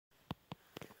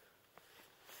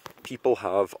people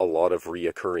have a lot of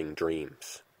reoccurring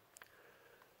dreams.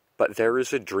 But there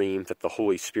is a dream that the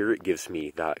Holy Spirit gives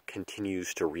me that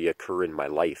continues to reoccur in my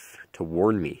life to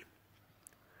warn me.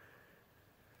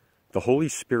 The Holy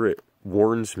Spirit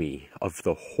warns me of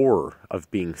the horror of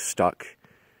being stuck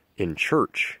in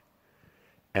church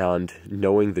and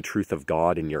knowing the truth of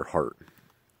God in your heart.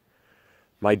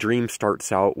 My dream starts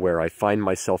out where I find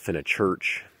myself in a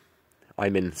church.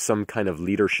 I'm in some kind of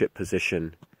leadership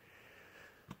position.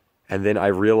 And then I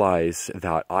realize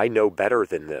that I know better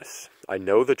than this. I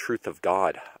know the truth of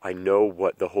God. I know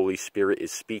what the Holy Spirit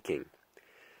is speaking.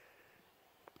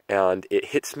 And it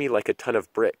hits me like a ton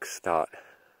of bricks that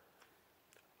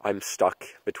I'm stuck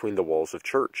between the walls of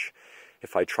church.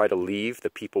 If I try to leave, the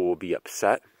people will be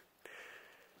upset.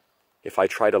 If I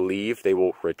try to leave, they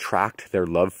will retract their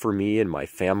love for me and my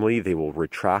family. They will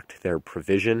retract their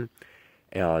provision.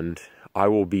 And I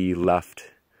will be left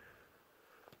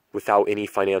without any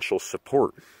financial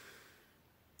support.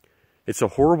 It's a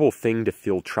horrible thing to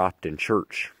feel trapped in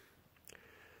church.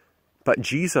 But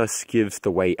Jesus gives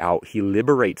the way out. He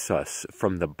liberates us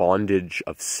from the bondage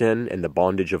of sin and the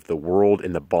bondage of the world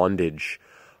and the bondage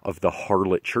of the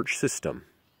harlot church system,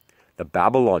 the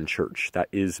Babylon church that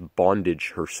is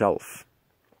bondage herself.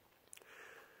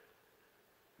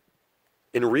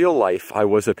 In real life, I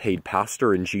was a paid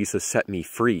pastor and Jesus set me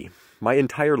free. My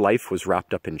entire life was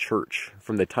wrapped up in church.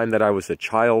 From the time that I was a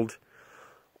child,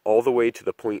 all the way to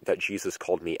the point that Jesus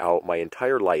called me out, my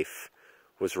entire life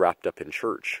was wrapped up in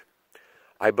church.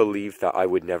 I believed that I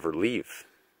would never leave.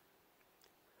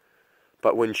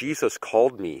 But when Jesus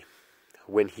called me,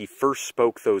 when he first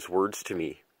spoke those words to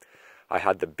me, I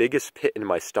had the biggest pit in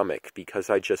my stomach because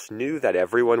I just knew that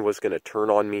everyone was going to turn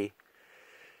on me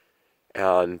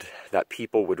and that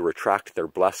people would retract their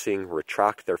blessing,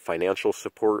 retract their financial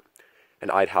support,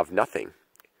 and I'd have nothing.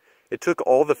 It took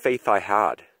all the faith I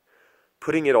had,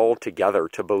 putting it all together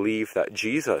to believe that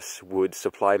Jesus would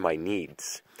supply my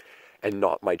needs and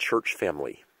not my church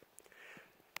family.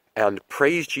 And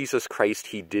praise Jesus Christ,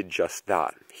 he did just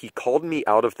that. He called me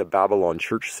out of the Babylon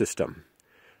church system,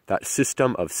 that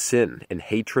system of sin and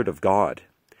hatred of God,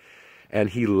 and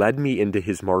he led me into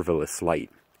his marvelous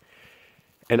light.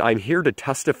 And I'm here to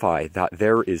testify that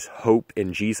there is hope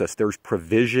in Jesus. There's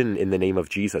provision in the name of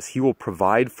Jesus. He will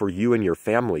provide for you and your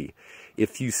family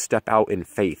if you step out in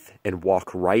faith and walk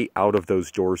right out of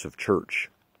those doors of church.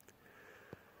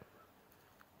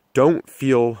 Don't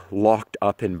feel locked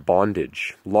up in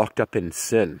bondage, locked up in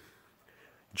sin.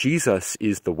 Jesus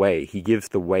is the way. He gives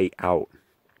the way out.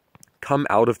 Come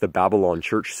out of the Babylon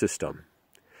church system.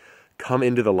 Come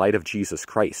into the light of Jesus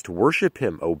Christ. Worship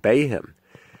him, obey him,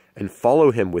 and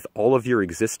follow him with all of your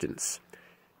existence.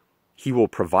 He will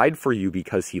provide for you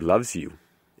because he loves you,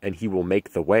 and he will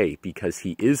make the way because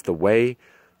he is the way,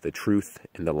 the truth,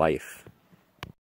 and the life.